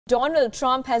Donald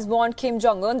Trump has warned Kim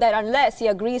Jong-un that unless he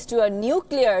agrees to a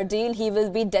nuclear deal, he will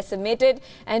be decimated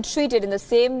and treated in the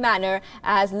same manner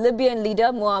as Libyan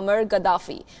leader Muammar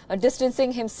Gaddafi.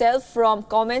 Distancing himself from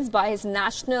comments by his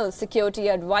national security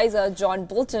advisor John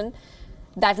Bolton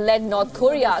that led North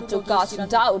Korea to cast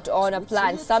doubt on a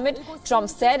planned summit, Trump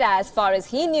said as far as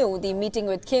he knew, the meeting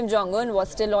with Kim Jong-un was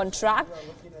still on track.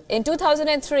 In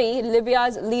 2003,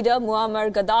 Libya's leader Muammar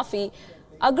Gaddafi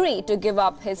agreed to give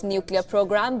up his nuclear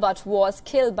program but was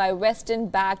killed by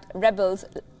Western-backed rebels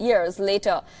years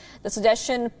later. The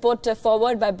suggestion put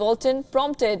forward by Bolton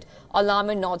prompted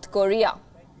alarm in North Korea.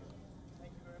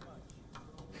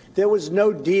 There was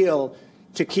no deal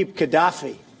to keep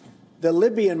Gaddafi. The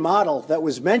Libyan model that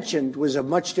was mentioned was a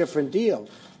much different deal.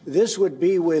 This would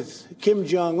be with Kim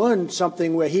Jong-un,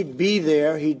 something where he'd be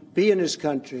there, he'd be in his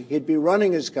country, he'd be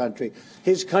running his country.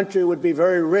 His country would be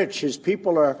very rich. His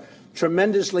people are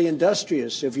tremendously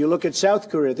industrious. If you look at South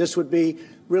Korea, this would be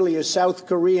really a South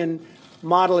Korean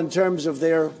model in terms of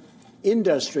their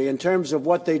industry, in terms of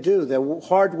what they do. They're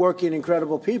hardworking,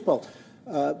 incredible people.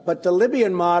 But the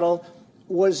Libyan model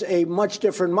was a much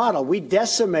different model. We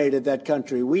decimated that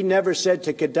country. We never said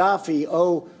to Gaddafi,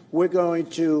 oh, we're going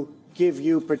to give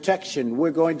you protection.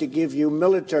 We're going to give you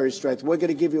military strength. We're going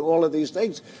to give you all of these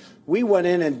things. We went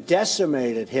in and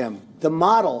decimated him. The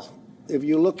model, if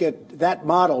you look at that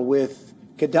model with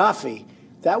Gaddafi,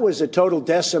 that was a total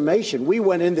decimation. We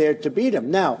went in there to beat him.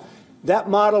 Now, that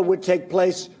model would take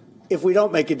place if we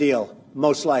don't make a deal,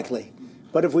 most likely.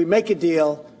 But if we make a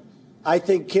deal, I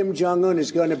think Kim Jong-un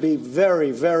is going to be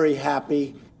very, very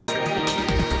happy.